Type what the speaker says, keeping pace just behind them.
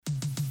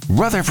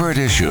Rutherford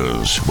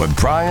Issues with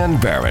Brian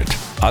Barrett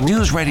on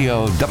News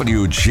Radio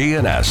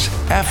WGNS,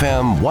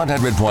 FM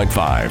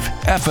 100.5,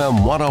 FM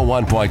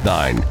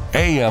 101.9,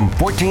 AM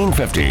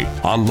 1450,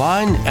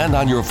 online and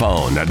on your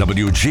phone at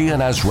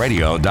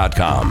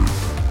WGNSradio.com.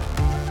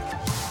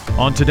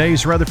 On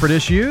today's Rutherford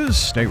Issues,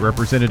 State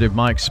Representative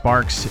Mike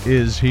Sparks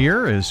is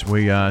here as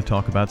we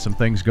talk about some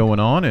things going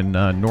on in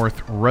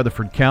North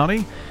Rutherford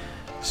County.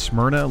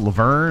 Smyrna,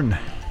 Laverne,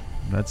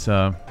 that's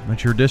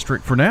your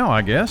district for now,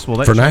 I guess. Will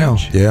that for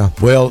change? now, yeah.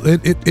 Well,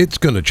 it's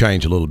going to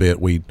change a little bit.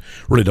 We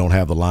really don't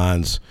have the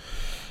lines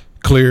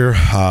clear.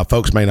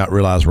 Folks may not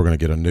realize we're going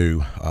to get a new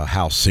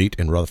House seat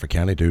in Rutherford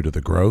County due to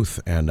the growth,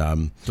 and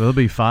so there'll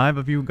be 5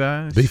 of you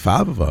guys. Be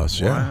 5 of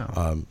us, yeah.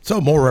 Wow. So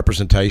more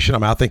representation. I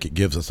mean, I think it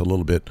gives us a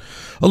little bit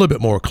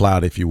more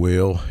clout, if you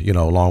will. You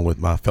know, along with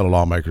my fellow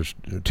lawmakers,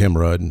 Tim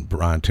Rudd and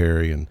Brian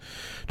Terry and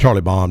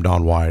Charlie Baum,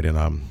 Don White,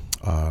 and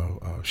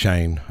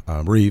Shane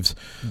Reeves.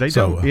 They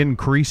don't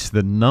increase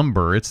the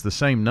number. It's the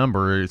same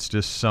number. It's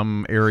just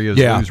some areas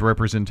lose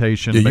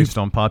representation based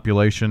on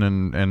population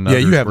and yeah,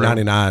 you have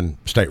 99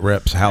 state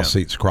reps, House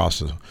seats across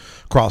the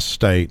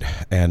state,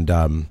 and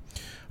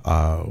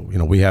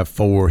we have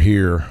 4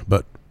 here.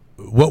 But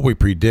what we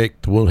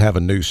predict, we'll have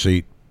a new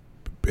seat.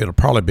 It'll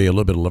probably be a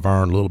little bit of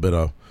Laverne, a little bit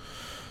of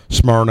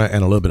Smyrna,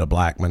 and a little bit of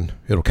Blackman.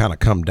 It'll kind of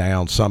come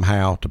down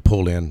somehow to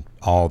pull in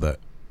all the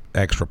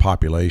extra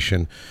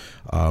population.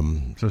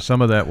 So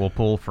some of that will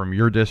pull from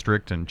your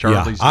district and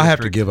Charlie's district. I have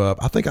to give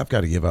up. I think I've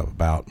got to give up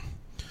about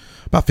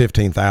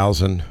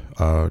 15,000.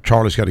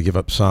 Charlie's got to give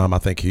up some. I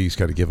think he's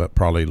got to give up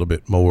probably a little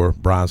bit more.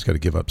 Brian's got to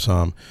give up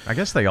some. I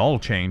guess they all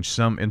change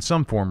in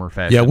some form or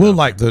fashion.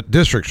 Yeah, the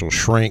districts will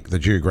shrink. The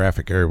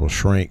geographic area will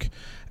shrink,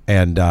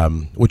 and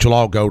which will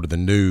all go to the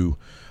new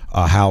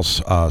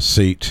House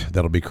seat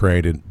that'll be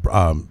created.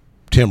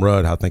 Tim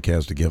Rudd, I think,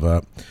 has to give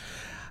up.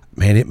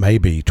 Man, it may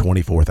be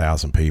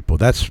 24,000 people.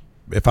 That's,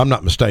 if I'm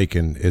not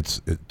mistaken,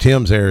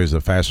 Tim's area is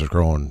the fastest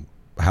growing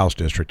House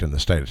district in the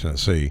state of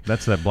Tennessee.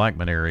 That's that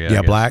Blackman area.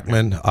 Yeah,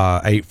 Blackman,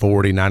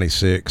 840,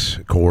 96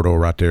 corridor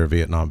right there,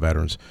 Vietnam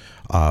veterans,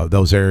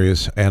 those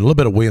areas, and a little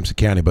bit of Williamson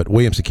County. But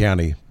Williamson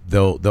County,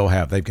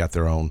 they've got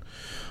their own.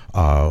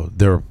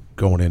 They're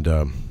going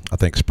into, I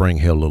think, Spring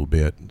Hill a little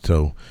bit.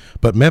 So,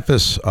 but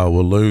Memphis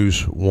will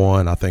lose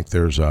one. I think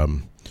there's it's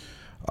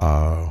kind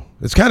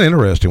of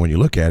interesting when you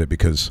look at it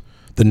because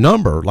the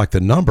number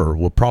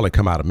will probably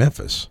come out of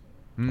Memphis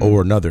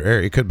or another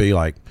area. It could be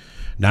like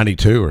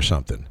 92 or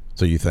something.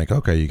 So you think,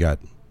 okay, you got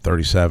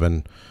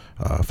 37,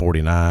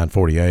 49,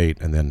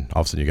 48, and then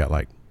all of a sudden you got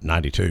like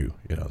 92.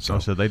 So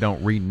they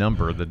don't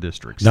renumber the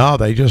districts. No,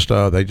 they just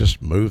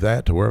move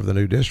that to wherever the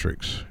new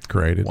district's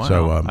created. Wow.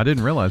 So I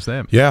didn't realize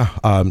that. Yeah.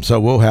 So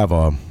we'll have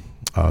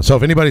so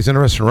if anybody's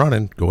interested in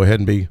running, go ahead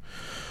and be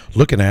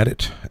looking at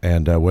it,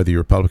 and whether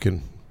you're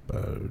Republican,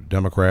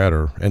 Democrat,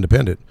 or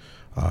Independent.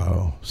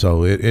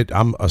 So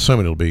I'm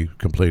assuming it'll be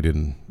completed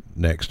in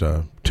next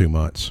 2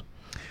 months,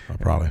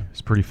 probably.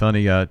 It's pretty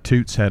funny.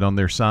 Toots had on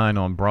their sign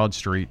on Broad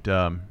Street,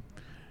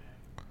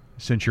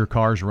 since your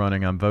car's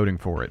running, I'm voting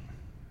for it.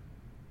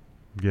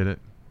 Get it?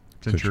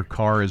 Since your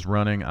car is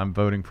running, I'm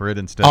voting for it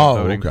instead of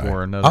voting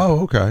for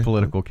another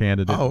political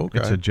candidate. Oh, okay.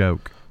 It's a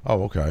joke.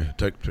 Oh, okay.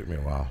 Took me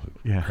a while.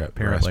 Yeah,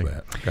 apparently.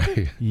 That.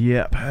 Okay.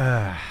 Yep.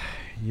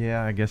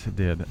 Yeah, I guess it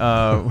did.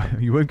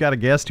 We've got a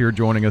guest here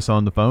joining us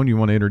on the phone. You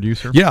want to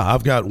introduce her? Yeah,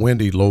 I've got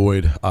Wendy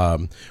Lloyd.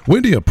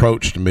 Wendy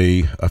approached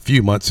me a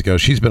few months ago.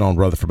 She's been on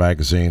Rutherford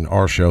Magazine,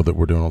 our show that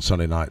we're doing on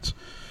Sunday nights,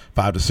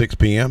 5 to 6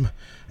 p.m.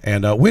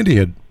 And Wendy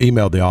had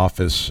emailed the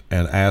office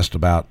and asked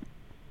about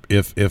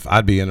if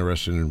I'd be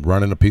interested in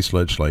running a piece of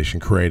legislation,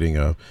 creating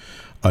a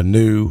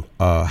new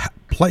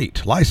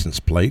license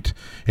plate,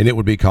 and it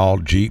would be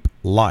called Jeep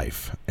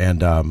Life.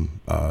 And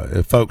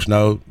if folks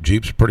know,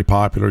 Jeeps are pretty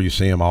popular. You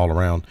see them all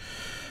around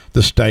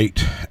the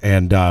state,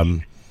 and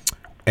I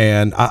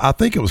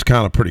think it was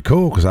kind of pretty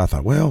cool because I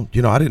thought, well,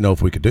 I didn't know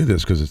if we could do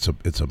this because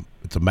it's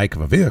a make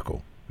of a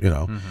vehicle,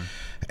 Mm-hmm.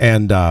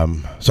 And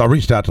so I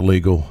reached out to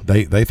legal.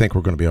 They think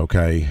we're going to be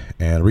okay,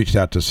 and reached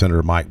out to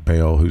Senator Mike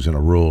Bell, who's in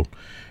a rural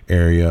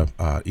area,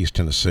 East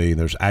Tennessee, and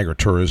there's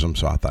agritourism,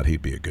 so I thought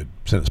he'd be a good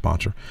Senate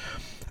sponsor.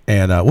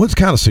 And what's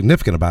kind of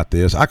significant about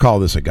this, I call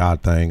this a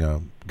God thing,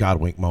 a God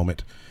wink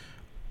moment.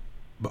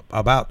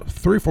 About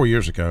 3 or 4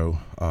 years ago,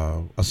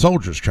 a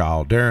soldier's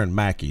child, Darren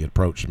Mackey,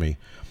 approached me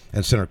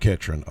and Senator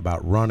Ketron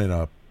about running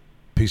a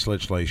piece of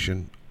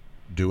legislation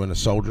doing a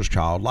soldier's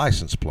child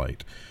license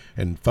plate.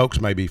 And folks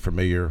may be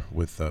familiar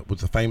with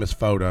the famous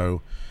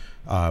photo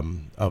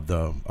of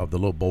the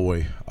little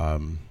boy.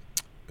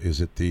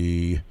 Is it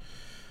the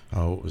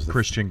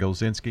Christian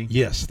Golzinski?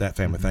 Yes, that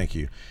family. Mm-hmm. Thank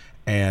you.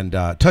 And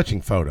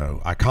touching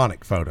photo,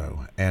 iconic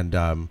photo,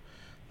 and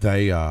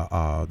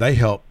they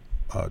help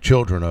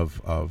children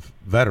of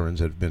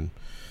veterans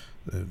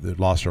that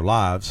lost their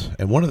lives.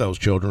 And one of those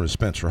children is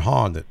Spencer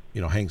Hahn, that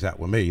hangs out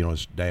with me.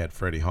 His dad,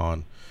 Freddie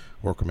Hahn,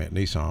 workman at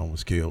Nissan,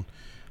 was killed.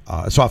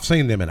 So I've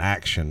seen them in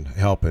action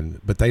helping,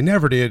 but they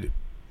never did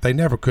they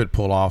never could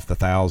pull off the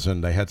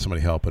 1,000. They had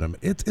somebody helping them.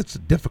 It's a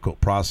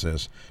difficult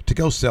process to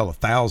go sell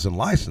 1,000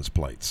 license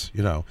plates,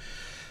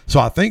 So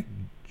I think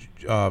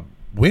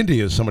Wendy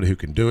is somebody who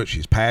can do it.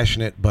 She's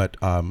passionate, but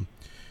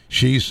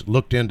she's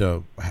looked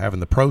into having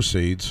the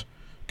proceeds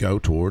go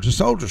towards a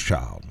soldier's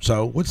child.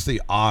 So what's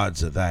the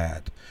odds of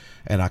that?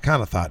 And I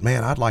kind of thought,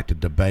 man, I'd like to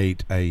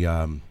debate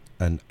an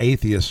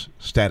atheist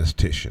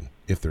statistician,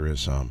 if there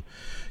is some.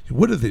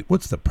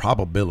 What's the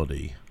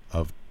probability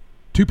of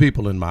two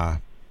people in my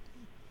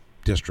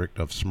district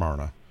of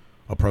Smyrna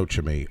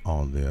approaching me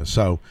on this?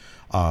 So,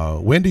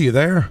 Wendy, you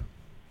there?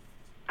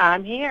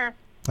 I'm here.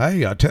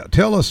 Hey,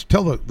 tell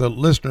the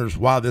listeners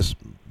why this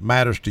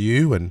matters to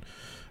you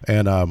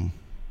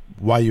and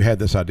why you had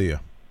this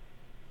idea.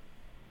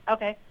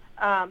 Okay.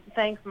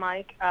 Thanks,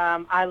 Mike.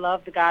 I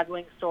love the God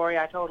Wink story.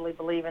 I totally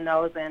believe in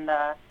those, and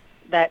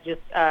that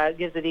just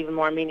gives it even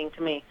more meaning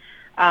to me.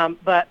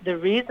 But the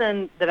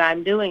reason that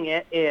I'm doing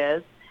it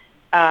is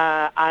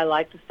I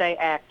like to stay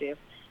active.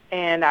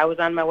 And I was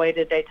on my way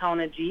to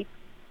Daytona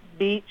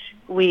Beach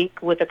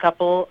week with a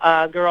couple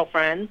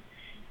girlfriends,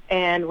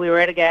 and we were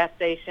at a gas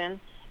station,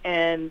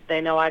 and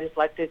they know I just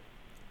like to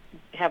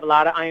have a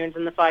lot of irons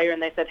in the fire,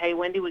 and they said, hey,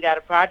 Wendy, we got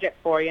a project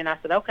for you. And I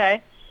said,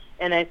 okay.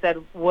 And they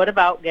said, what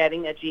about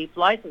getting a Jeep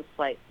license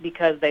plate?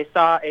 Because they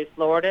saw a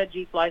Florida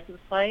Jeep license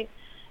plate.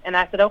 And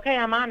I said, okay,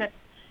 I'm on it.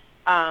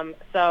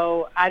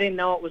 So I didn't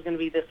know it was going to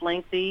be this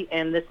lengthy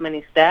and this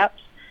many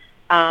steps.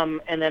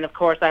 And then, of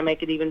course, I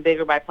make it even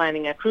bigger by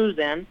planning a cruise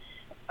in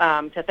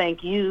to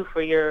thank you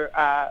for your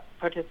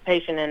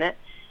participation in it.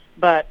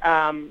 But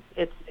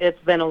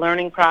it's been a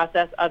learning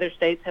process. Other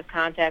states have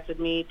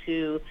contacted me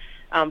to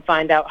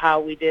find out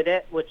how we did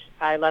it, which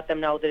I let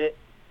them know that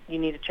you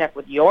need to check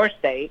with your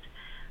state.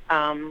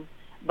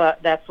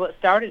 But that's what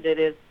started it,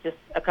 is just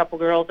a couple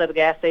girls at a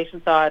gas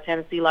station saw a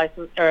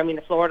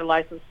Florida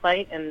license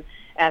plate and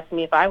asked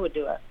me if I would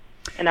do it.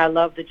 And I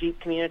love the Jeep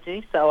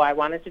community, so I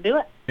wanted to do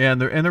it.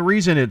 And the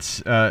reason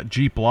it's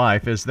Jeep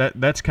Life is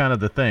that's kind of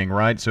the thing,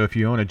 right? So if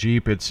you own a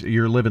Jeep,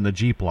 you're living the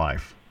Jeep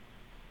life.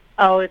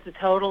 Oh, it's a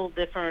total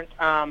different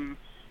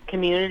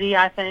community,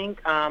 I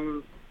think.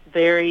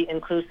 Very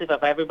inclusive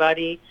of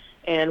everybody,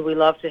 and we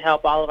love to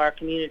help all of our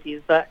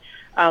communities. But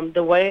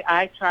the way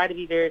I try to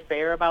be very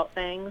fair about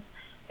things,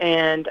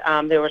 and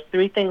there were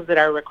 3 things that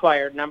are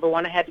required. Number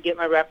 1, I had to get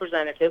my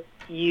representative.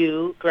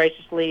 You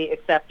graciously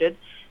accepted,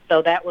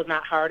 so that was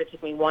not hard. It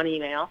took me 1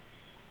 email.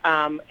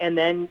 And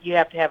then you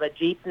have to have a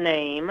Jeep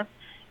name,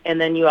 and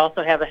then you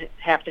also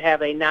have to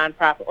have a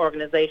nonprofit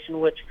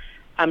organization, which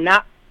I'm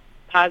not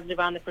positive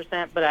on the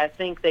percent, but I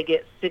think they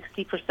get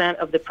 60%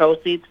 of the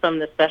proceeds from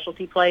the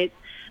specialty plates.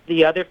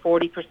 The other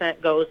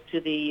 40% goes to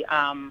the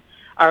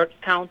Arts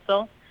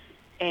Council.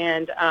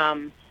 And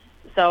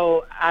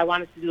so I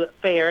wanted to do it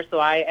fair, so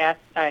I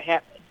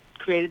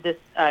created this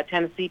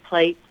Tennessee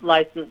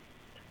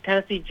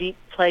Jeep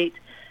Plate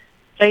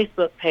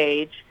Facebook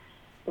page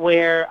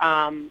where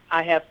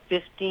I have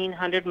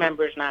 1,500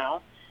 members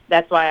now.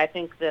 That's why I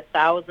think the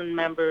 1,000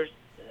 members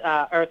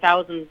or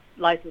 1,000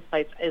 license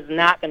plates is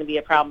not going to be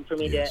a problem for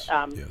me to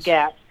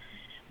get.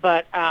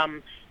 But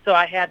so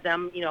I had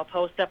them,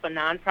 post up a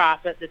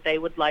nonprofit that they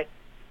would like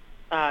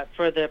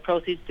for the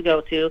proceeds to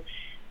go to.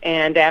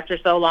 And after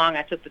so long,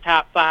 I took the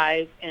top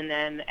 5, and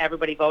then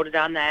everybody voted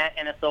on that,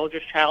 and a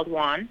soldier's child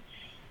won.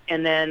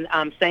 And then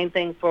same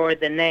thing for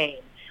the name.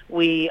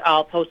 We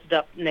all posted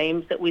up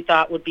names that we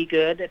thought would be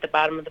good at the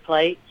bottom of the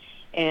plate,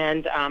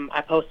 and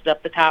I posted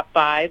up the top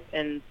 5,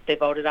 and they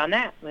voted on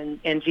that.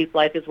 And Jeep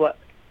Life is what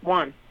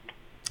won.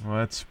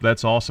 Well,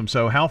 that's awesome.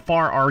 So how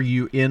far are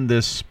you in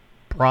this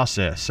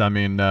process? I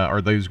mean,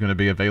 are those going to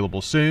be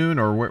available soon,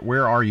 or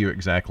where are you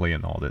exactly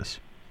in all this?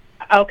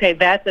 Okay,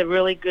 that's a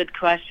really good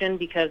question,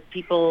 because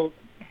people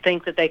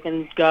think that they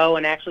can go,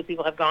 and actually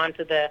people have gone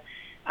to the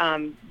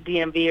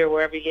DMV or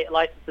wherever you get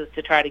licenses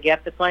to try to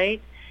get the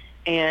plate,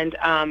 and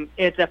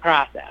it's a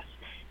process.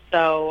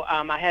 So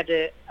I had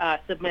to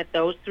submit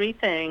those 3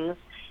 things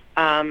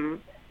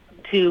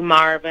to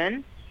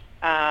Marvin,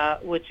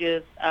 which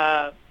is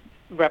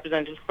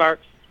Representative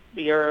Sparks,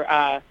 your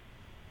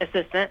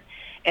assistant,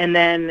 and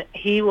then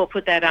he will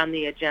put that on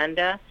the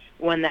agenda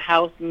when the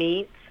House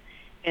meets,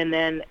 and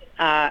then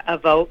a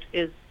vote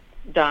is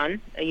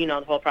done,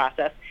 the whole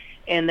process.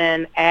 And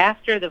then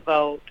after the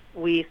vote,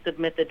 we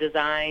submit the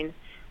design,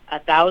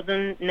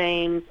 1,000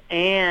 names,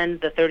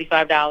 and the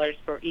 $35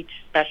 for each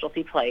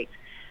specialty plate.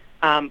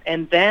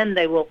 And then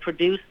they will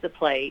produce the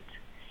plate,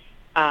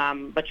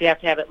 but you have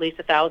to have at least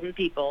 1,000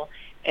 people.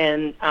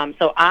 And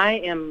so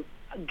I am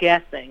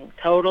guessing,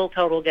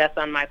 total guess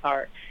on my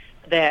part,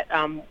 that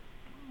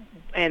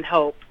and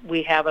hope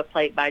we have a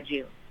plate by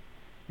June.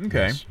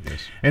 Okay.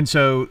 Yes. And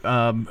so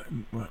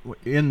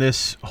in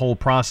this whole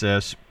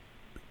process,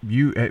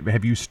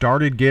 have you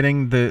started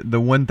getting the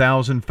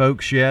 1,000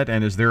 folks yet?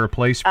 And is there a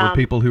place for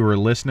people who are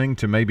listening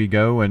to maybe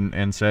go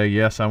and say,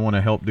 yes, I want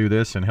to help do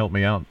this and help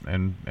me out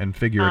and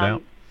figure it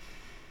out?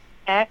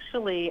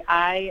 Actually,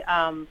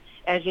 I,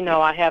 as you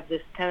know, I have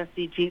this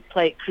Tennessee Jeep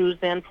Plate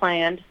cruise-in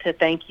planned to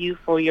thank you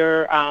for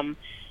your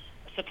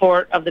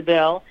support of the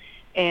bill.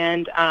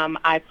 And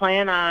I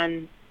plan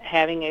on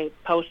having a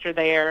poster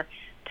there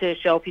to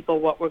show people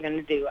what we're going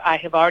to do. I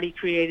have already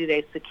created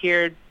a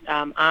secured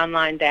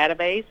online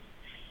database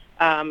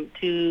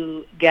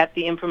to get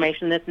the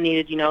information that's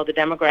needed, the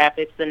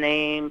demographics, the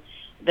name,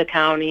 the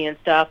county and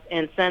stuff.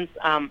 And since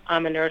I'm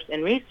a nurse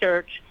in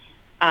research,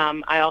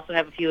 I also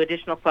have a few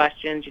additional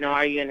questions.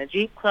 Are you in a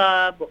Jeep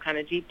club? What kind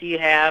of Jeep do you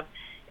have?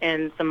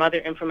 And some other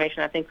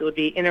information I think that would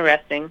be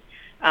interesting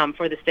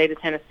for the state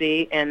of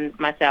Tennessee and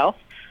myself.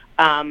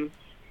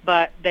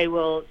 But they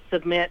will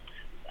submit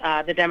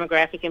the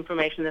demographic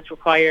information that's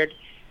required,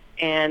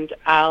 and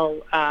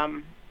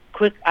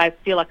I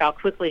feel like I'll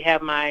quickly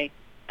have my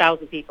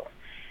 1,000 people.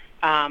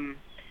 And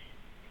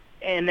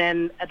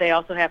then they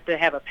also have to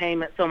have a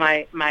payment. So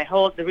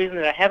the reason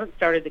that I haven't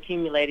started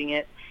accumulating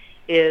it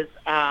is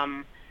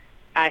I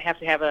have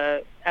to have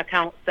a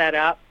account set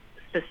up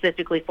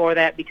specifically for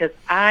that, because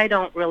I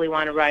don't really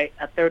want to write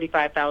a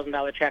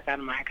 $35,000 check out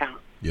of my account.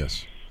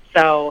 Yes.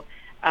 So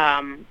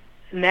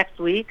next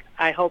week,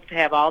 I hope to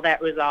have all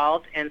that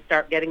resolved and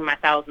start getting my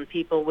 1,000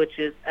 people, which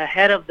is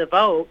ahead of the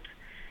vote,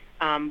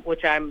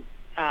 which I'm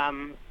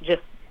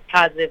just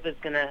positive is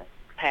going to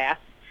pass.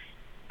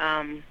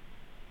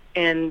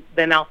 And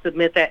then I'll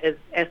submit that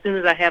as soon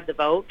as I have the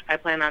vote. I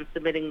plan on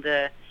submitting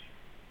the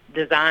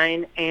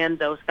design and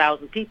those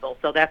 1,000 people.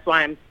 So that's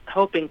why I'm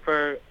hoping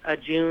for a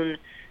June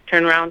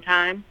turnaround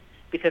time,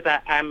 because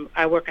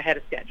I work ahead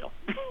of schedule.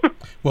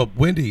 Well,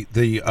 Wendy,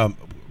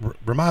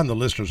 remind the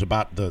listeners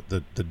about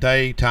the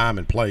day, time,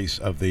 and place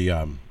of the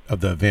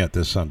event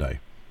this Sunday.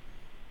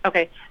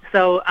 Okay,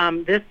 so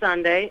this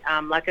Sunday,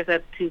 like I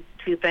said,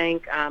 to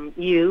thank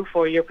you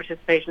for your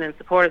participation and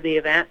support of the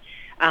event,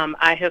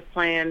 I have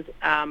planned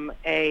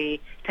a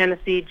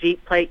Tennessee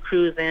Jeep Plate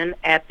Cruise-In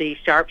at the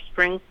Sharp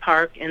Springs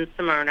Park in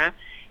Smyrna.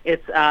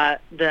 It's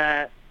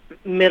the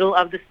middle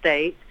of the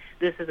state.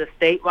 This is a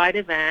statewide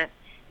event,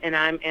 and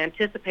I'm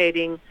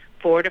anticipating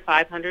 400 to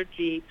 500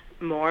 Jeeps.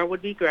 More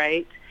would be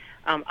great.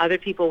 Other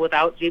people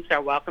without Jeeps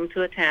are welcome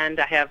to attend.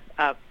 I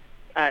have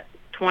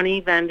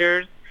 20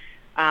 vendors,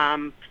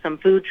 some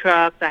food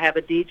trucks. I have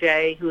a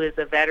DJ who is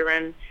a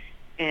veteran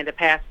and a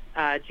past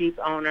Jeep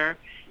owner,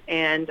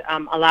 and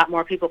a lot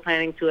more people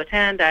planning to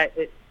attend.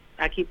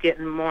 I keep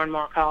getting more and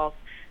more calls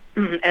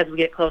as we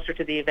get closer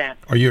to the event.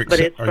 But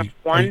it's from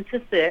 1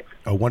 to 6.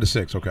 Oh, 1 to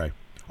 6, okay.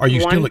 Are you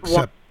still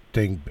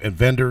accepting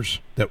vendors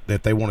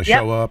that they want to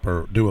show up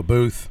or do a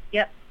booth?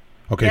 Yep.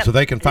 Okay, so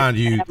they can find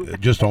you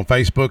just on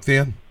Facebook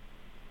then?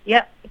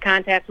 Yep.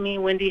 Contact me,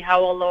 Wendy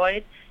Howell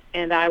Lloyd,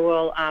 and I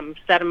will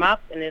set them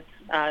up, and it's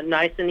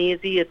nice and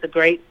easy. It's a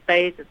great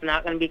space. It's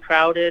not going to be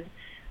crowded.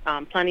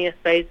 Plenty of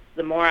space.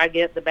 The more I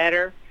get, the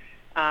better.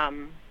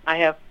 I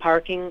have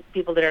parking,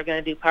 people that are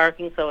going to do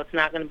parking, so it's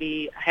not going to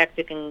be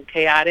hectic and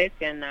chaotic,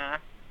 and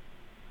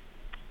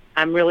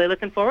I'm really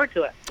looking forward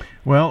to it.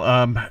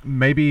 Well,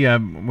 maybe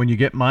when you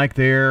get Mike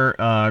there,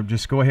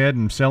 just go ahead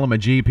and sell him a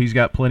Jeep. He's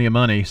got plenty of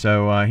money,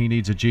 so he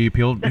needs a Jeep.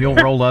 He'll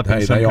roll up.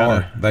 Hey, they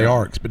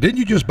are. But didn't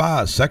you just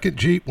buy a second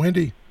Jeep,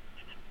 Wendy?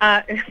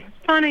 It's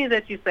funny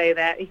that you say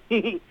that.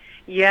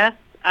 Yes,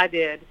 I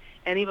did.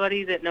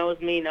 Anybody that knows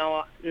me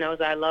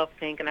knows I love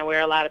pink, and I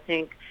wear a lot of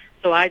pink.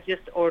 So I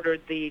just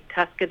ordered the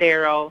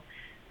Tuscadero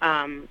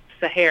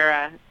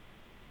Sahara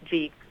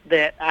Jeep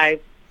that I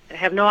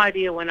have no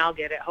idea when I'll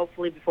get it,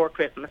 hopefully before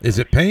Christmas. Is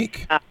it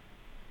pink?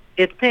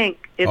 It's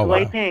pink. It's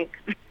way pink.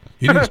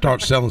 You need to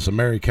start selling some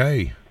Mary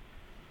Kay.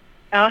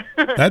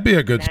 That'd be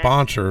a good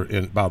sponsor,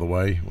 by the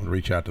way, when we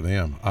reach out to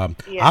them.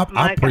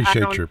 I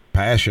appreciate your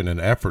passion and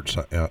efforts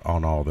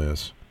on all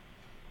this.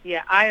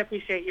 Yeah, I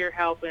appreciate your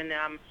help,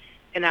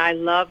 and I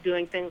love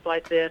doing things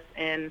like this,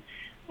 and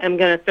I'm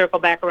going to circle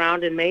back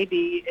around, and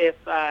maybe if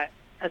a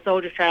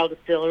Soldier's Child is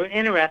still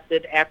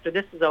interested after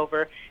this is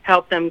over,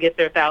 help them get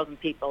their 1,000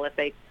 people if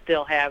they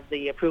still have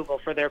the approval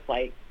for their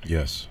plate.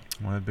 Yes.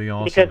 Well, that'd be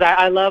awesome. Because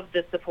I love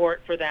the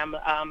support for them.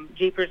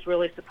 Jeepers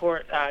really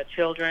support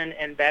children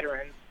and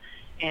veterans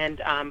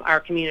and our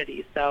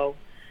communities. So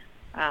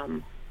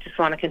just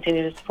want to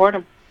continue to support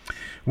them.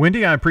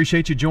 Wendy, I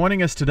appreciate you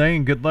joining us today,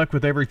 and good luck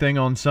with everything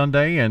on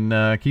Sunday,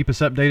 and keep us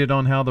updated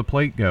on how the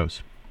plate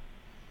goes.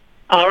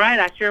 All right,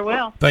 I sure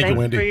will. Thank you,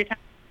 Wendy. For your time.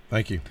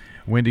 Thank you.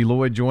 Wendy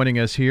Lloyd joining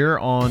us here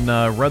on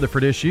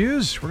Rutherford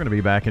Issues. We're going to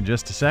be back in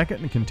just a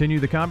second and continue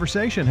the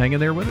conversation. Hang in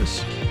there with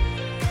us.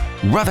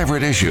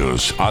 Rutherford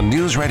Issues on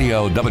News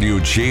Radio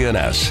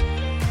WGNS.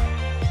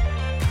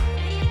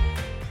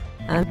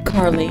 I'm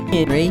Carly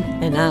Henry,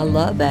 and I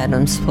love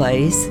Adams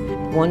Place.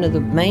 One of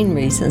the main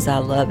reasons I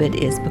love it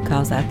is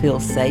because I feel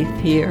safe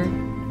here,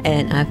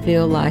 and I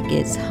feel like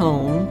it's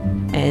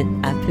home,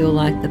 and I feel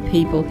like the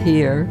people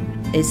here,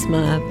 it's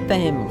my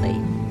family.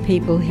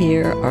 People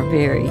here are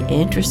very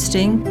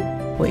interesting.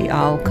 We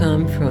all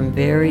come from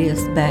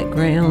various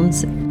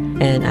backgrounds,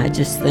 and I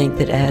just think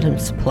that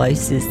Adams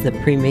Place is the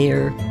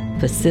premier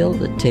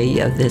facility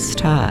of this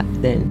type.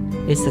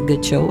 Then it's a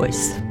good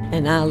choice.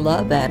 And I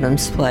love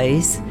Adams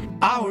Place.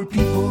 Our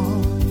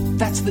people,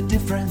 that's the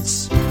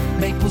difference.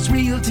 Maples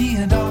Realty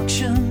and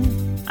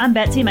Auction. I'm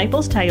Betsy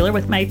Maples Taylor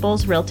with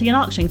Maples Realty and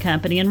Auction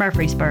Company in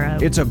Murfreesboro.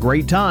 It's a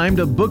great time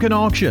to book an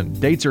auction.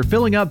 Dates are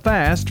filling up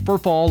fast for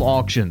fall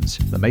auctions.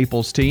 The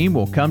Maples team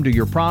will come to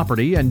your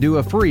property and do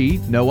a free,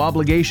 no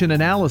obligation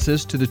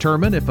analysis to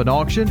determine if an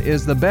auction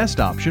is the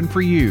best option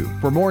for you.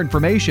 For more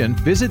information,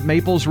 visit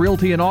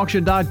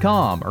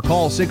maplesrealtyandauction.com or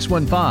call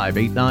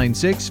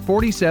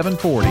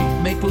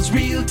 615-896-4740. Maples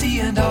Realty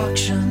and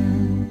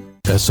Auction.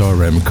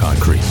 SRM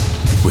Concrete.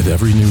 With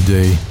every new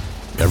day,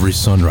 every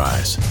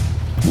sunrise,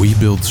 we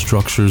build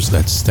structures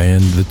that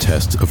stand the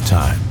test of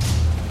time.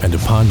 And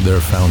upon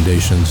their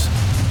foundations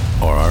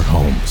are our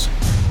homes,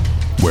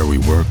 where we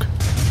work,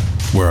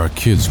 where our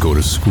kids go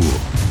to school.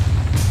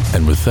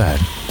 And with that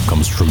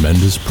comes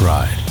tremendous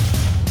pride.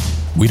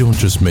 We don't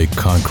just make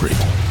concrete.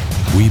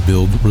 We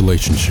build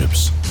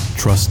relationships,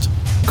 trust,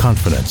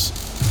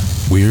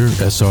 confidence. We're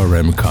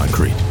SRM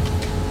Concrete.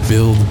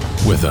 Build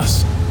with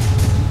us.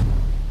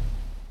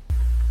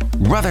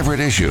 Rutherford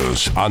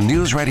Issues on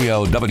News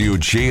Radio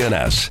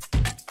WGNS.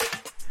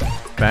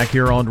 Back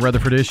here on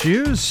Rutherford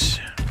Issues,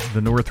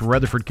 the North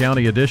Rutherford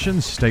County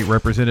edition. State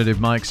Representative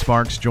Mike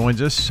Sparks joins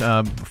us.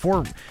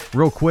 Before,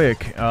 real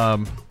quick,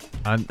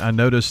 I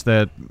noticed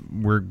that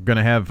we're going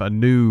to have a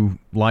new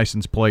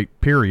license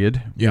plate,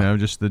 period. You know,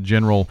 just the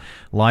general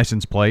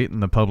license plate,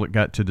 and the public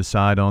got to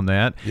decide on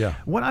that. Yeah.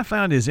 What I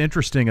found is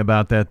interesting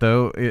about that,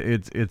 though,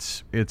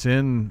 it's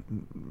in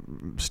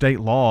state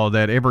law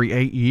that every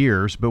 8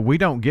 years, but we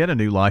don't get a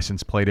new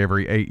license plate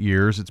every 8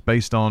 years. It's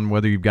based on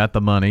whether you've got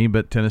the money,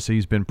 but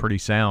Tennessee's been pretty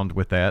sound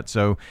with that.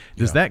 So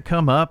does that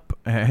come up?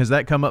 Has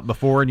that come up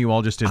before, and you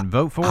all just didn't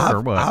vote for it,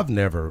 or what? I've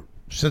never.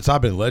 Since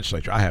I've been in the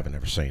legislature, I haven't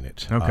ever seen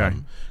it. Okay.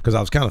 Because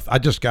I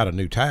just got a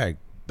new tag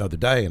the other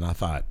day, and I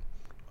thought,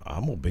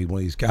 I'm going to be one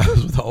of these guys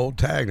with the old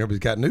tag. Everybody's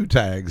got new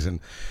tags, and,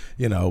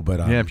 but.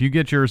 If you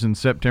get yours in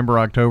September,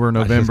 October,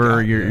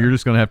 November, you're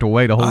just going to have to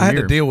wait a whole year. I had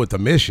to deal with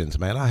emissions,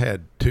 man. I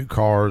had two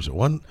cars.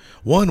 One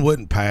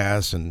wouldn't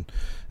pass, and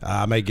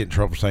I may get in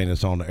trouble saying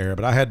this on the air,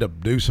 but I had to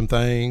do some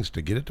things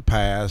to get it to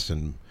pass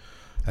and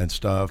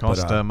stuff.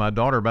 Cost my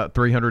daughter about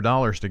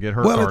 $300 to get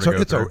her car to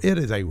go through. It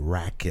is a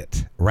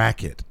racket,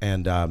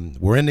 and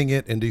we're ending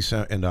it in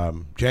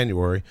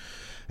January.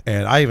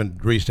 And I even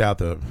reached out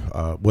to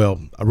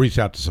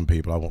some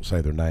people. I won't say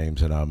their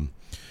names, and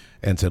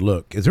said,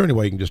 look, is there any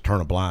way you can just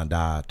turn a blind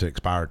eye to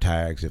expired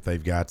tags if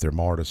they've got their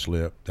MARTA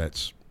slip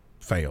that's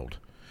failed?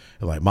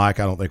 And like, Mike,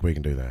 I don't think we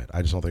can do that.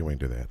 I just don't think we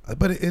can do that.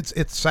 But it's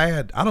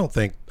sad. I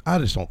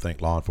just don't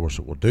think law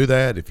enforcement will do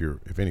that.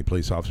 If any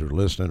police officers are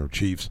listening or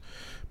chiefs,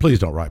 please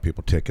don't write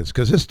people tickets,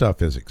 because this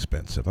stuff is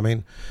expensive. I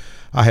mean,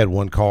 I had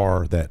one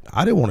car that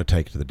I didn't want to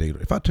take to the dealer.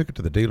 If I took it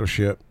to the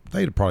dealership,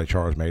 they'd probably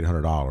charge me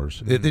 $800.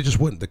 Mm-hmm. It just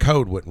wouldn't. The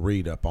code wouldn't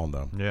read up on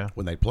them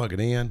when they plug it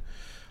in.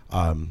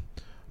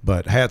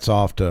 But hats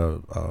off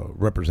to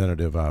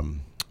Representative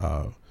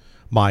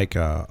Mike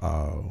out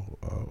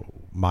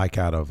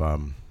of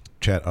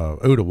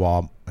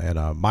Ottawa,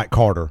 and Mike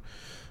Carter,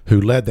 who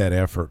led that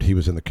effort. He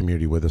was in the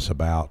community with us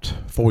about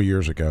 4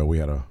 years ago. We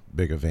had a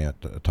big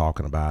event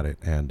talking about it,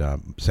 and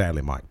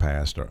sadly Mike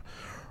passed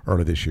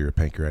early this year,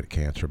 pancreatic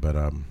cancer, but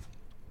a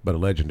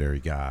legendary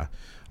guy.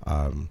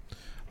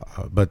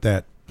 But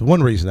that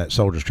one reason that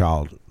Soldier's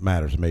Child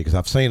matters to me, because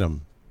I've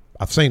seen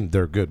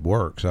their good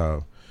works.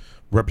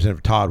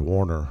 Representative Todd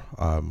Warner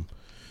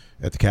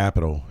at the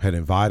Capitol had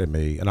invited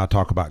me, and I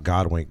talk about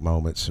God-wink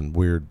moments and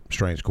weird,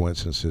 strange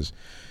coincidences.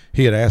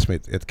 He had asked me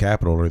at the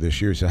Capitol earlier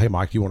this year. He said, "Hey,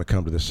 Mike, do you want to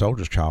come to this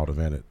Soldier's Child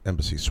event at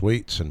Embassy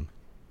Suites?" And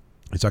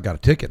he said, "I got a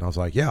ticket." And I was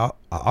like, "Yeah,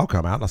 I'll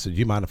come out." And I said, "Do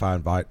you mind if I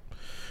invite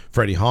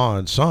Freddie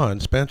Hahn's son,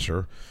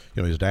 Spencer?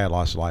 His dad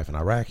lost his life in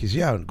Iraq." He said,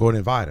 "Yeah, go ahead and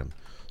invite him."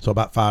 So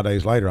about 5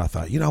 days later, I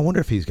thought, I wonder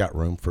if he's got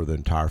room for the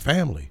entire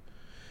family.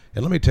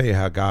 And let me tell you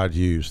how God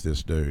used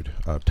this dude,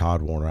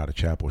 Todd Warner out of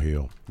Chapel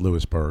Hill,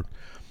 Lewisburg.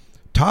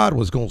 Todd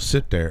was going to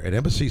sit there at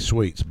Embassy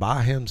Suites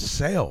by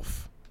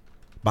himself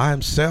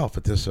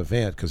at this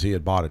event, because he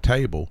had bought a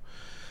table,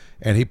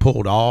 and he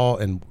pulled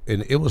and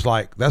it was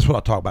like, that's what I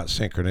talk about,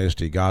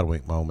 synchronicity,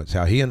 God-wink moments,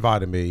 how he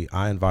invited me,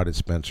 I invited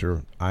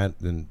Spencer,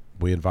 and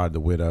we invited the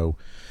widow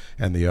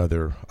and the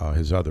other,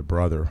 his other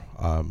brother,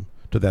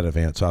 to that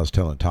event. So I was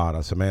telling Todd,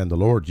 I said, "Man, the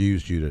Lord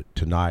used you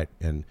tonight,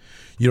 and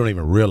you don't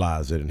even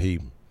realize it." And he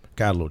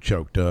got a little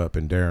choked up,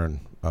 and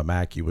Darren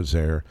Mackey was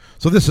there.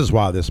 So this is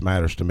why this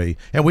matters to me.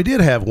 And we did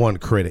have one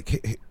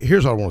critic.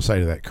 Here's what I want to say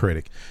to that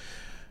critic.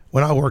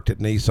 When I worked at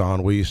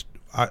Nissan,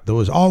 there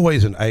was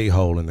always an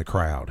a-hole in the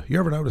crowd. You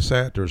ever notice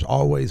that? There's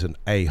always an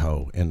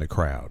a-hole in the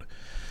crowd.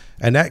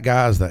 And that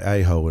guy's the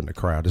a-hole in the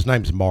crowd. His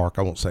name's Mark.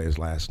 I won't say his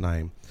last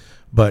name.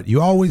 But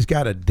you always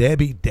got a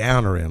Debbie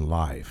Downer in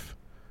life.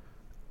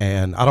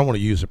 And I don't want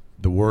to use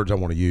the words I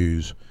want to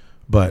use,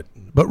 but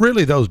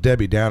really those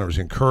Debbie Downers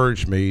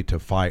encouraged me to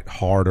fight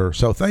harder.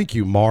 So thank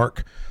you,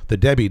 Mark, the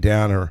Debbie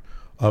Downer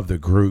of the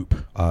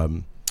group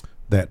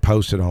that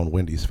posted on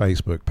Wendy's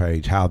Facebook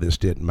page how this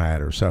didn't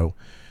matter. So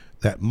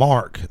that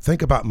Mark,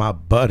 think about my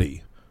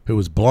buddy who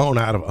was blown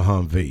out of a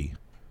Humvee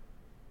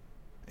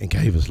and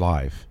gave his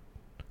life.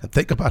 And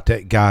think about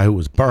that guy who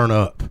was burned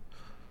up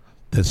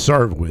that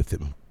served with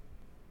him.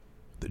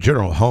 that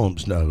General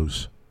Holmes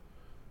knows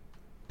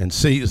and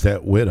sees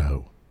that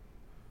widow.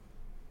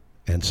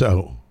 And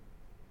so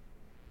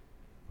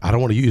I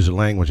don't want to use the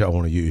language I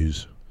want to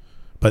use,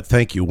 but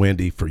thank you,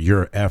 Wendy, for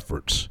your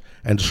efforts.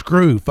 And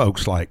screw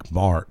folks like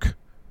Mark,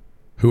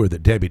 who are the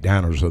Debbie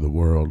Downers of the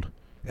world,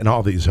 and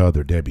all these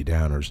other Debbie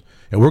Downers.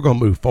 And we're going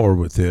to move forward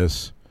with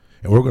this,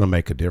 and we're going to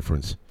make a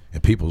difference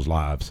in people's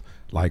lives,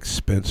 like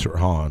Spencer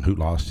Hahn, who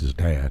lost his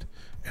dad,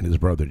 and his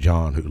brother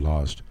John, who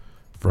lost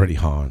Freddie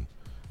Hahn.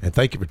 And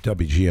thank you for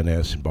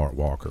WGNS and Bart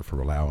Walker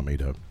for allowing me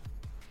to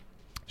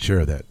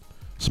share that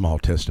small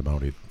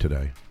testimony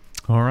today.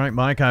 All right,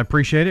 Mike, I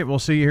appreciate it. We'll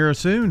see you here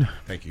soon.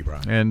 Thank you,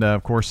 Brian. And,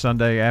 of course,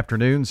 Sunday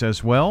afternoons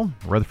as well.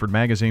 Rutherford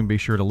Magazine, be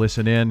sure to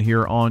listen in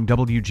here on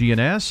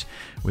WGNS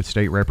with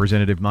State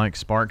Representative Mike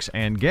Sparks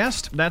and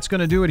guest. That's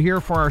going to do it here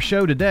for our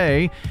show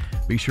today.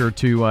 Be sure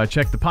to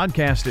check the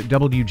podcast at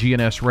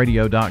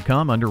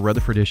WGNSradio.com under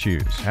Rutherford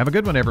Issues. Have a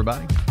good one,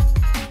 everybody.